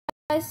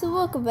Guys, so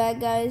welcome back,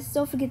 guys.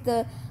 Don't forget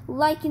to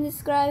like and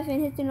subscribe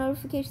and hit the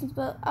notifications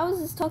bell. I was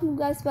just talking to you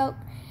guys about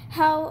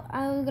how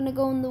I'm gonna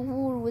go in the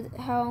war with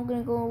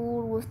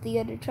the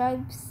other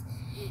tribes.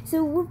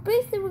 So what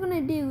we're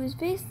gonna do is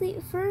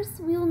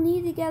first we'll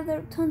need to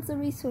gather tons of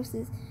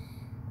resources.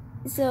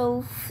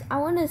 So I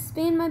want to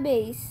expand my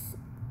base.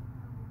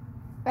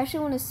 I actually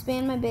want to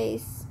expand my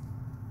base.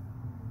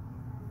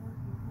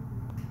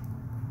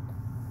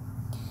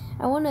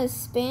 I want to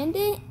expand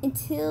it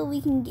until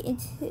we can get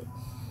into.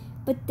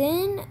 But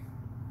then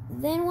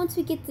once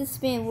we get this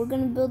span, we're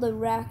gonna build a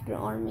Raptor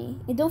army.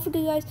 And don't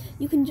forget, guys,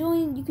 you can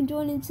join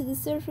into the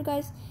server,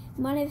 guys.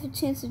 You might have a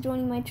chance of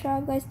joining my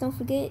tribe, guys. Don't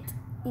forget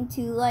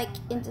to like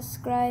and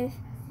subscribe.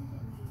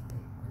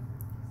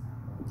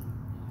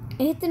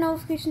 And hit the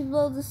notifications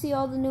below to see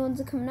all the new ones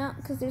that are coming out,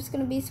 because there's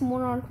gonna be some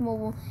more on Ark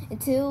Mobile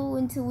until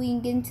we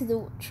can get into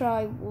the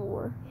tribe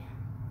war.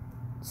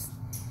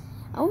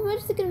 I'm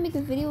actually gonna make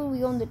a video where we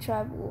go on the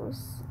tribe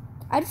wars.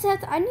 I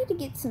need to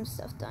get some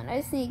stuff done.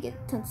 I just need to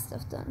get tons of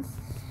stuff done.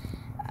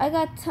 I'm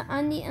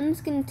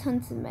just getting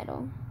tons of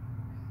metal.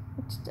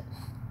 What stuff?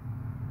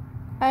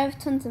 I have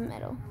tons of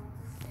metal.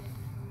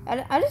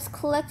 I'm just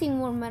collecting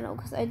more metal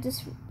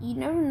because you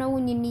never know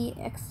when you need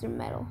extra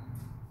metal.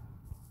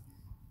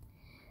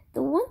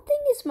 The one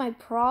thing is my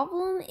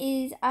problem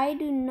is I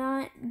do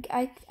not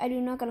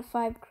got a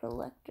 5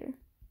 collector.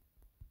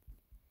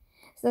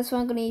 So that's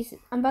what I'm gonna use.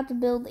 I'm about to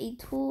build a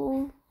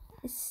tool.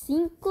 A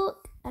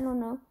sync-look? I don't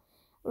know.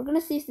 We're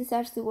gonna see if this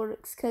actually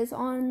works, because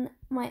on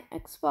our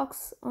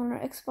Xbox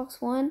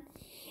One,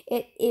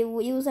 it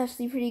was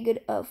actually pretty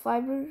good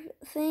fiber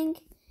thing.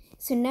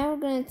 So now we're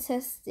gonna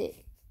test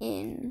it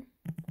in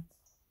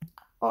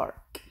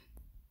Ark.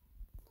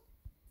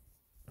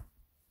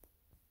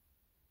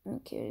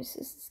 Okay, this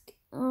is.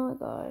 Oh my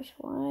gosh,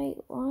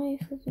 why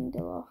flipping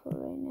the lava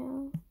right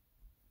now?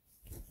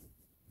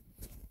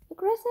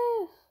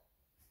 Aggressive.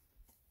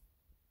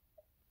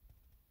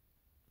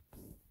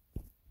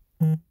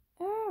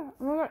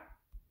 Remember,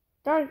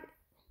 target him!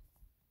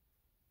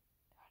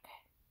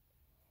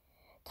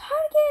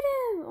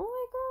 Oh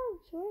my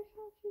gosh, why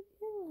can't you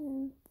kill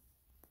him?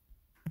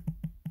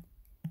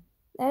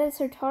 That is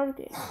her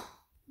target.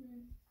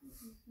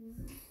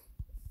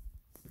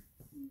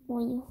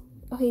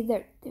 Okay,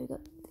 there we go.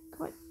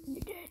 Come on, you're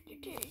dead.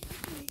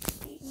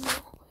 No,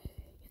 you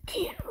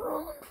can't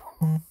run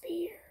from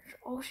fear.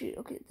 Oh shoot!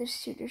 Okay,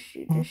 just shoot.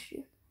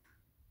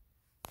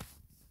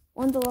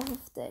 One the left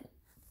is dead.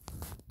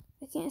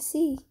 I can't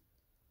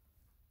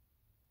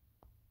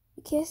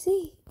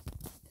see.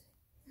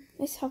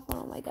 Let's hop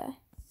on my guy.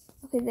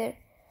 Okay, there.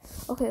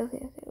 Okay.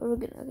 We're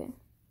good. Okay, I'm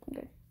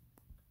good.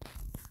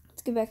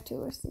 Let's get back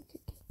to our sleep.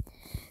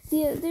 So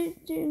yeah, they're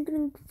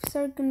gonna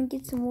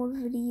get some more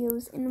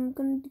videos, and I'm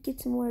gonna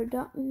get some more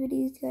adopt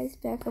videos, guys,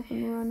 back up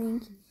and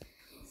running.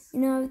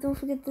 Don't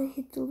forget to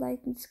hit the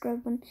like and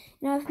subscribe button.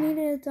 I've made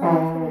a adopt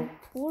for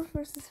poor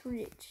versus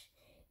rich.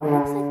 It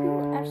looks like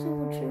people actually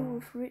will trade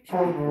with rich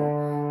people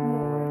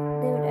more.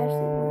 They would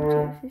actually want to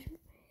trade with rich.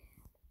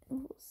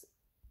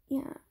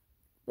 Yeah,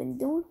 but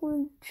don't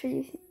want to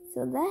trade.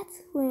 So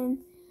that's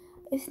when,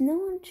 if I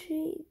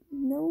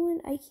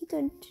keep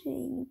on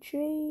saying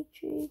trade,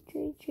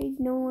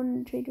 no one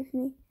will trade with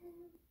me.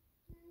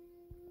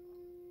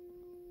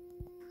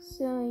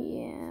 So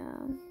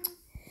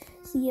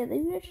yeah, they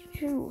would actually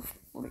trade with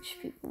rich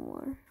people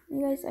more.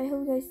 You guys, I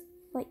hope you guys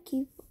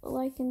keep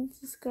liking and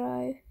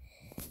subscribe.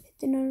 Hit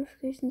the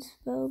notifications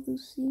bell to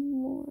see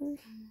more.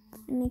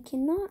 And I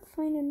cannot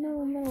find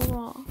another metal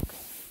rock.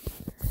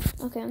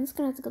 Okay, I'm just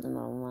gonna have to go to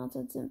Metal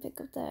Mountains and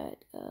pick up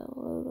that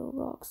load of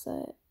rocks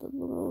that the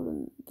load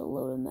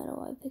of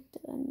metal I picked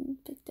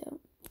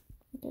out.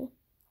 Okay.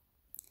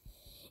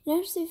 And I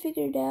actually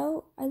figured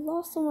out I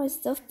lost all my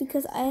stuff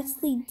because I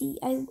actually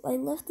I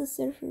left the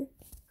server.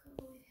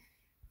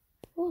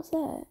 What was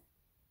that?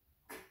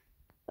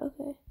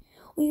 Okay.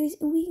 We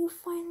can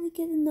finally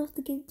get enough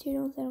to get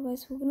Teardown Saddle,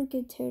 guys. We're gonna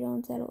get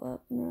Teardown Saddle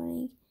up and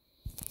running.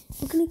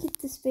 We're gonna get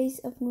the space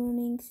up and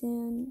running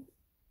soon.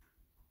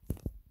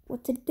 Well,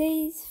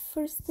 today's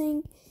first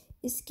thing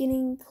is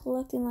getting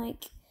some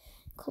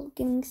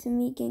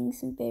meat, getting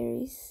some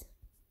berries.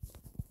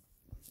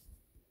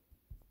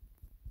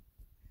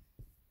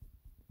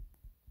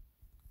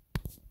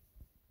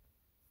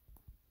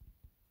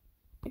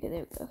 Okay,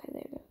 there we go.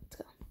 Let's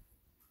go.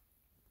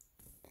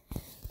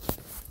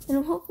 And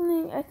I'm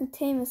hoping I can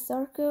tame a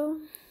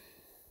Sarco.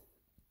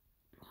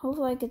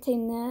 Hopefully I can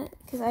tame that,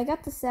 because I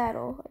got the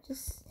saddle. I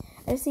just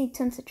need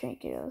tons of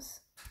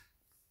trinkets.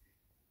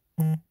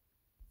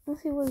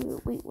 Let's see,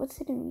 wait, what's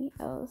hitting me?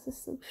 Oh, it's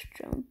just those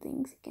drone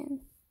things again.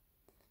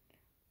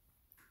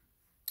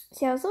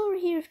 See, I was over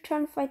here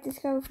trying to fight this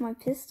guy with my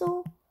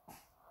pistol,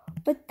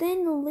 but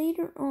then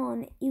later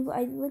on,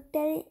 I looked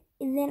at it,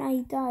 and then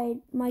I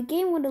died. My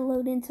game would have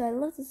loaded in, so I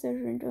left the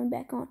server and joined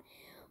back on.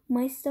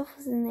 My stuff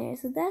was in there,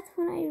 so that's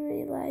when I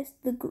realized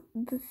the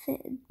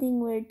thing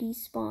where it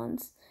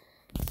despawns.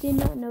 Did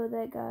not know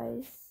that,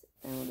 guys.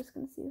 And we're just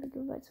gonna see if I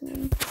can find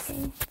someone to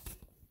say.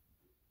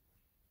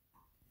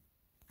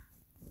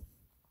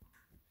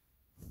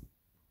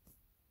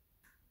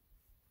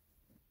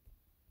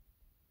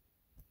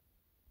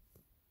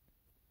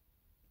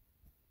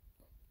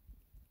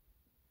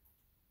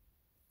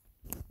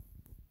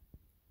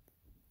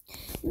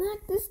 Nah,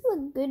 this is a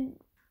good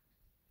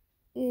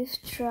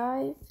if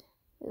tribe.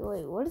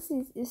 Wait, what is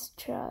this is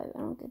tribe? I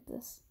don't get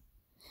this.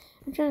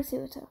 I'm trying to see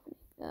what's happening.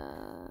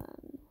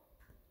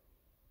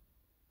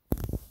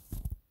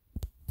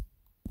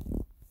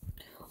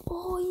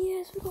 Oh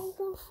yes, we got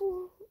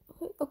 1-4.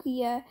 Okay,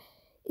 yeah.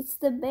 It's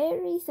the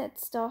berries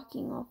that's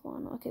stocking up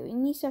on. Okay, we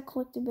need to start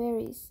collecting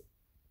berries.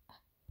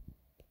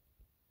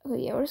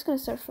 Okay, yeah, we're just gonna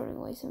start throwing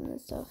away some of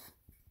this stuff.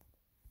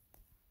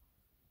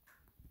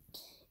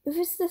 If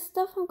it's the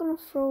stuff I'm gonna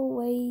throw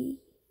away.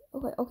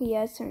 Okay,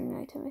 yeah, it's turning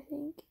nighttime, I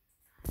think.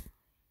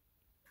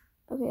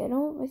 Okay, I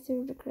don't want my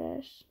server to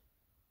crash.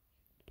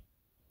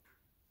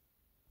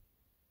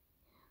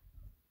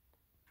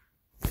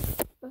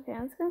 Okay,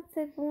 I'm just gonna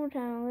check one more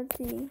time. Let's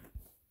see.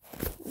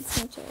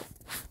 Let's go check.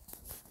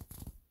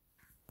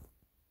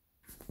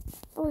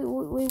 Oh,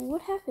 wait,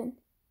 what happened?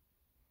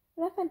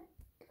 What happened?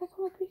 Get back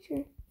on my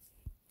creature.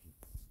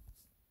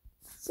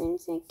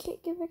 Seriously, I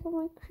can't get back on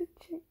my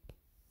creature.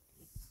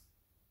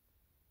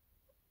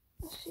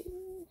 Oh, shit.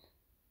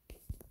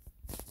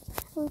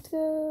 Let's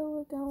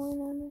go. We're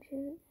going on a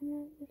trip.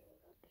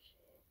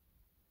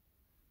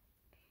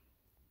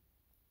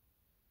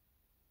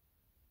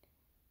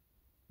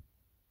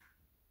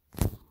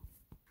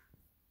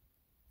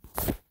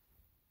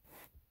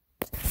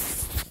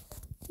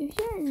 If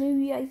you're a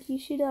newbie, like, you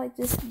should like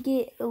just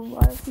get a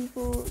lot of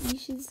people. You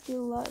should just get a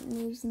lot of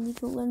noobs, and you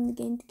can learn the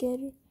game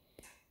together.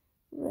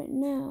 Right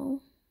now,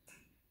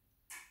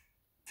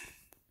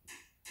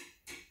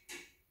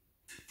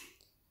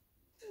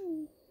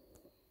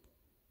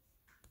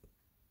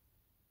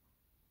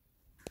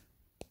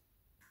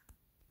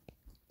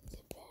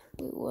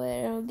 wait, what?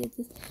 I don't get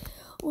this.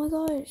 Oh my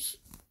gosh,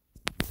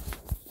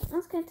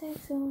 that's gonna take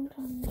so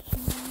long to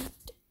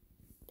shot.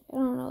 I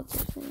don't know what's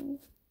happening.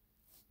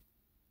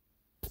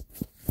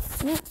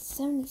 I'm at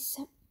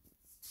 77.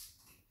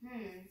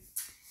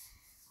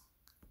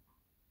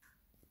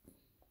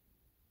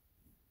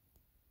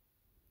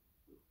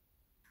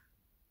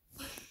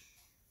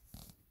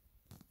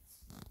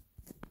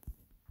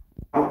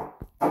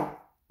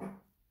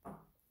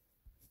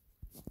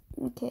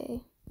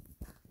 Okay.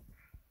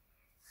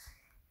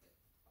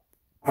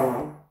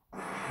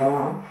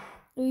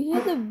 You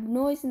hear the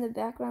noise in the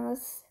background?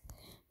 That's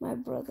my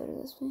brother.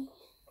 That's me.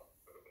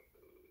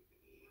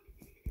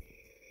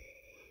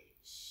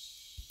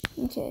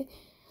 Okay.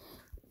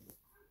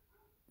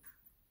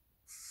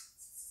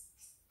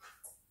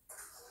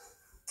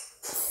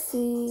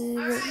 See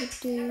what we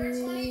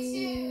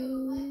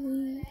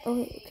do.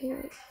 Okay,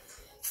 wait.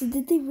 So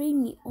did they raid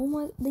me? Oh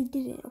my, they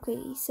didn't.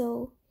 Okay,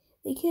 so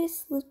they could have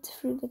slipped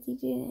through, but they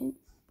didn't.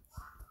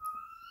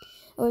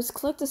 Oh, let's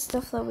collect the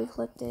stuff that we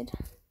collected.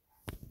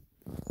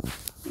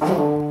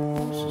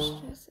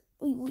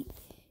 Wait.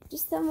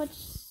 Just that much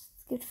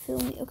could fill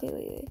me. Okay,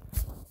 wait.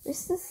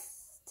 Let's just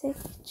take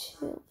a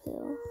chill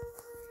pill.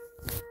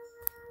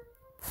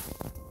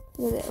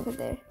 Over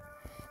there.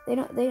 They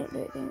don't do it.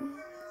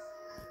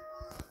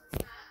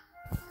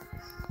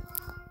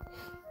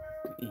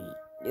 Yeah,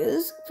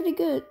 this is pretty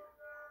good.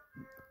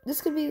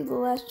 This could be the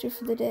last year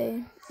for the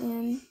day.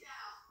 And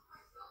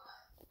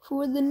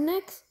for the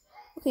next...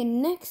 Okay,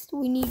 next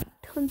we need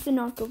tons of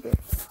narco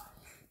bricks.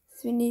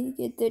 So we need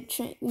to get the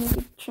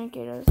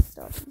trinket out of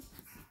starting.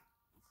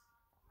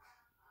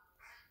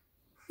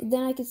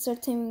 Then I can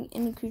start taming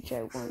any creature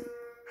I want.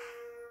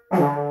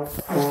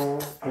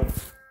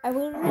 I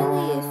would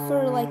really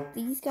for like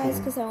these guys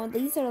because I want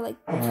these are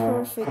like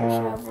perfect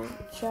travel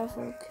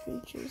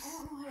creatures.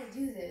 I don't know how to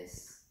do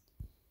this.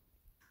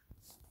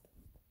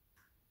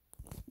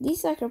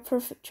 These like are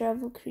perfect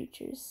travel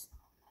creatures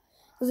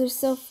because they're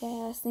so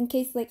fast. In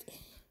case like,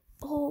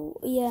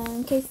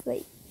 in case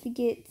like to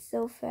get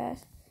so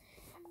fast.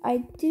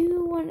 I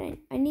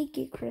need to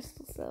get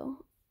crystals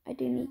though. I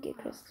do need to get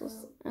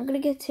crystals. I'm gonna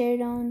get Pterodon.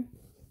 I don't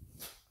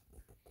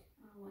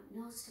know what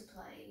notes to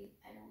play.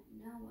 I don't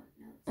know what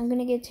notes. I'm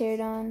gonna get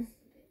Pterodon.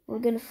 We're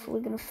gonna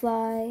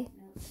fly.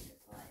 Notes to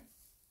play.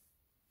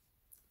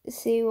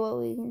 See what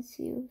we can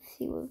see.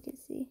 See what we can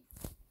see.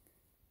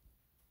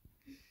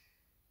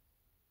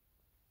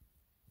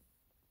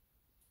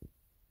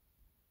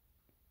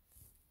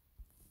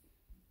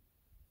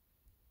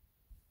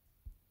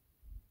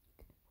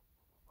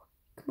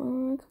 Come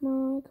on.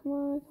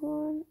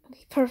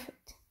 Okay,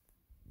 perfect.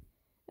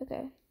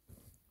 Okay.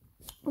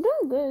 We're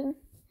doing good.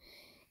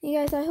 Hey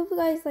guys, I hope you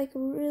guys like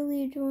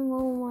really enjoying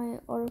all my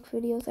arc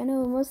videos. I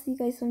know most of you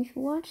guys don't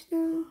even watch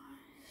them.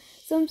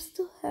 So I'm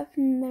still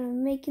happy that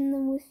I'm making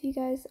them with you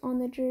guys on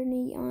the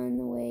journey, on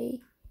the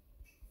way.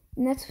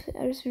 And that's what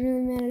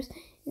really matters.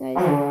 You guys,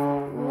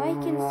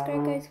 like and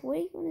subscribe, guys. What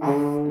do you want to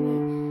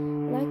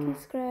do? Like and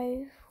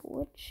subscribe.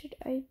 What should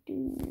I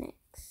do next?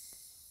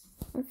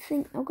 I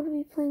think I'm gonna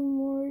be playing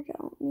more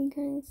Adopt Me,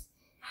 guys.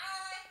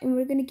 And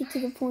we're gonna get to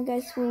the point,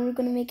 guys, where we're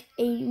gonna make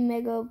a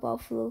mega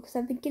buffalo. Because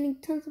I've been getting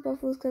tons of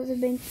buffaloes because I've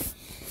been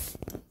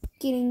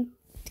getting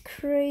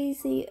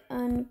crazy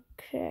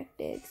uncracked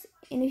eggs.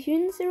 And if you're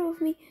in the server with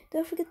me,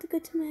 don't forget to go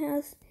to my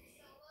house.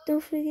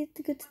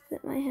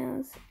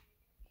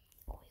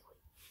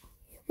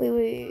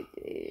 Wait.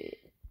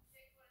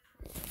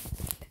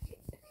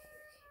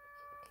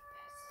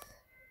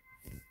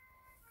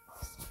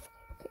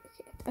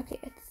 Okay,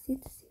 I see.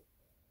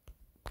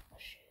 Oh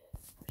shit.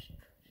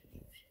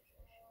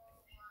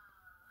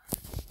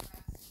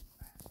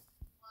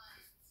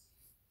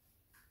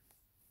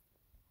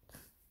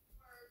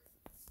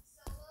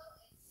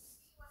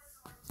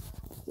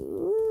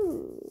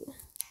 Ooh.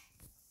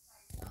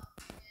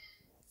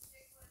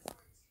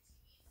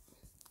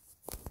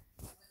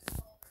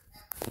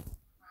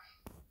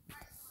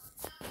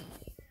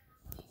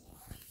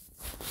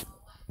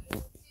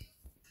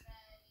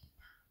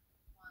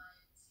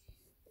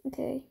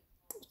 Okay,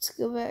 let's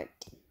go back.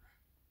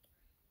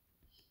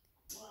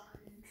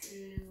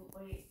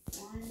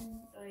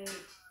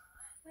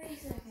 Wait a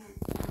second.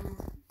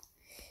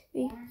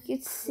 We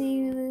could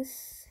see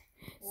this.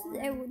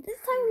 This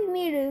time we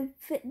made a.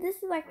 This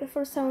is like the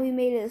first time we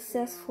made a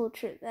successful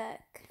trip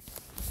back.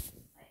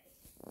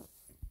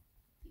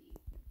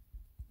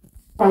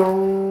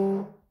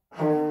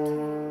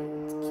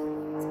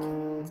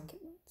 Okay,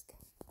 let's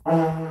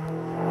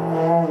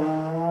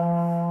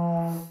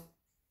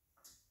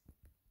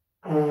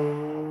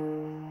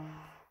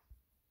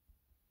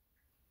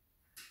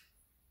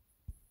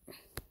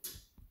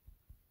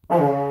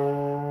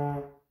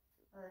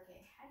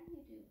Okay, how do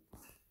you do?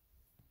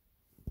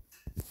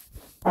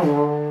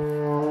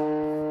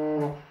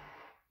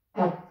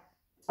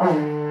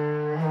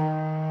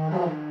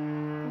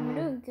 We're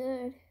doing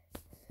good.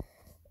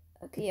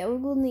 Okay, yeah,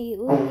 we'll need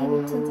a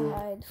tent to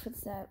hide for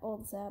all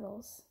the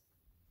saddles.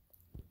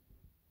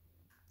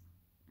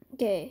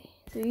 Okay,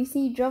 so you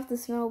see, drop the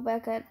smell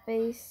back at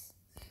base.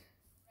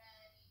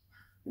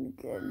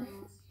 Good.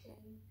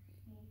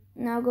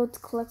 Now go to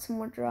collect some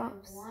more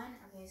drops.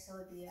 Okay, so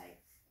it'd be like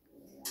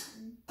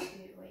 1, 2,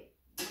 wait,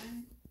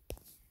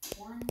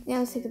 1. Yeah,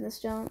 I'm taking this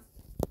jump.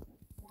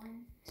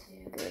 1, 2,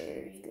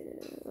 Okay, 3.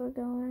 we're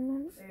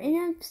going. And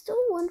I'm still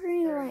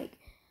wondering, like,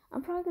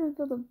 I'm probably gonna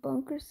build a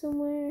bunker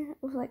somewhere.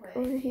 With like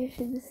over here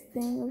to this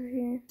thing over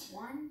here.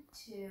 1,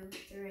 2,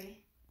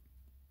 3.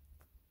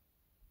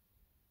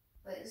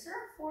 Wait, is there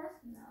a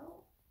 4th?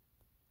 No.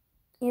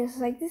 Yes,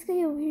 like this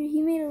guy over here,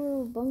 he made a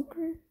little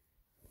bunker.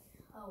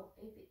 Oh,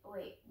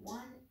 wait, 1,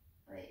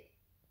 wait.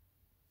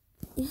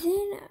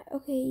 Then,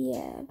 okay,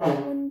 yeah,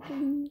 I'm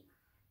wondering.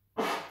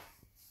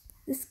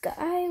 This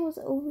guy was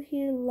over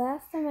here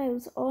last time I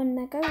was on.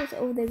 That guy was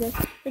over there, guys.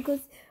 Because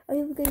I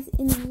hope you guys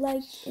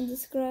like and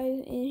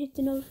subscribe and hit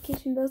the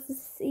notification bell to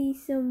see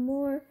some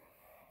more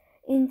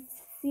and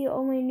see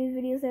all my new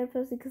videos that I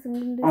posted, because I'm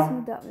gonna do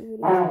some .NET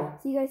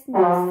videos. See you guys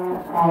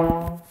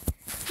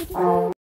next time.